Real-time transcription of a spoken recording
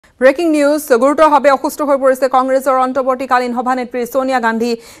breaking news গুৰুতৰভাৱে অসুস্থ হৈ পৰিছে কংগ্ৰেছৰ অন্তৰ্বৰ্তীকালীন সভানেত্ৰী সোনিয়া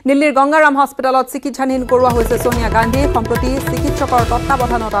গান্ধী দিল্লীৰ গংগাৰাম হস্পিটেলত চিকিৎসাধীন কৰোৱা হৈছে সোনিয়া গান্ধী সম্প্ৰতি চিকিৎসকৰ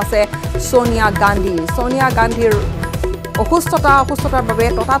তত্ত্বাৱধানত আছে সোনিয়া গান্ধীৰ অসুস্থতাৰ বাবে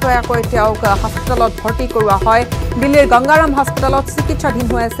ততাতয়াকৈ তেওঁক হস্পিটেলত ভৰ্তি কৰোৱা হয় দিল্লীৰ গংগাৰাম হস্পিটেলত চিকিৎসাধীন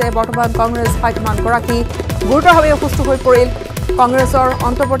হৈ আছে বৰ্তমান কংগ্ৰেছ হাইকমাণ্ড গৰাকী গুৰুতৰভাৱে অসুস্থ হৈ পৰিল কংগ্ৰেছৰ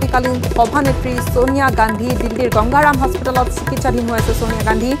অন্তৰ্বৰ্তীকালীন সভানেত্ৰী সোনিয়া গান্ধী দিল্লীৰ গংগাৰাম হস্পিটেলত চিকিৎসাধীন হৈ আছে সোনিয়া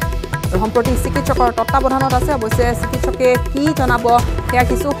গান্ধী সম্প্ৰতি চিকিৎসকৰ তত্ত্বাৱধানত আছে অৱশ্যে চিকিৎসকে কি জনাব সেয়া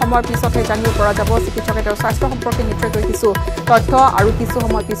কিছু সময়ৰ পিছতে জানিব পৰা যাব চিকিৎসকে তেওঁৰ স্বাস্থ্য সম্পৰ্কে নিশ্চয়কৈ কিছু তথ্য আৰু কিছু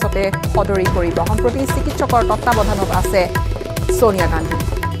সময় পিছতে সদৰি কৰিব সম্প্ৰতি চিকিৎসকৰ তত্ত্বাৱধানত আছে সোনিয়া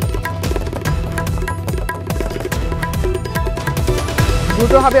গান্ধী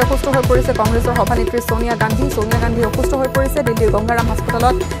গুৰুতৰভাৱে অসুস্থ হৈ পৰিছে কংগ্ৰেছৰ সভানেত্ৰী সোনিয়া গান্ধী অসুস্থ হৈ পৰিছে দিল্লীৰ গংগাৰাম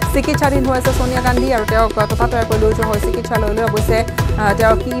হস্পিটেলত চিকিৎসাধীন হৈ আছে সোনিয়া গান্ধী আৰু তেওঁক ততাতয়াকৈ লৈ যোৱা হয় চিকিৎসালয়লৈ অৱশ্যে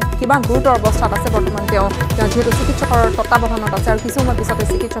তেওঁ কিমান গুৰুতৰ অৱস্থাত আছে বৰ্তমান তেওঁ যিহেতু চিকিৎসকৰ তত্ত্বাৱধানত আছে আৰু কিছু সময় পিছতে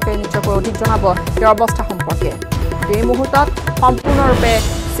চিকিৎসকে নিশ্চয়কৈ অধিক জনাব তেওঁৰ অৱস্থা সম্পৰ্কে এই মুহূৰ্তত সম্পূৰ্ণৰূপে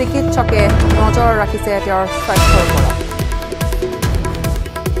চিকিৎসকে নজৰ ৰাখিছে তেওঁৰ স্বাস্থ্যৰ ওপৰত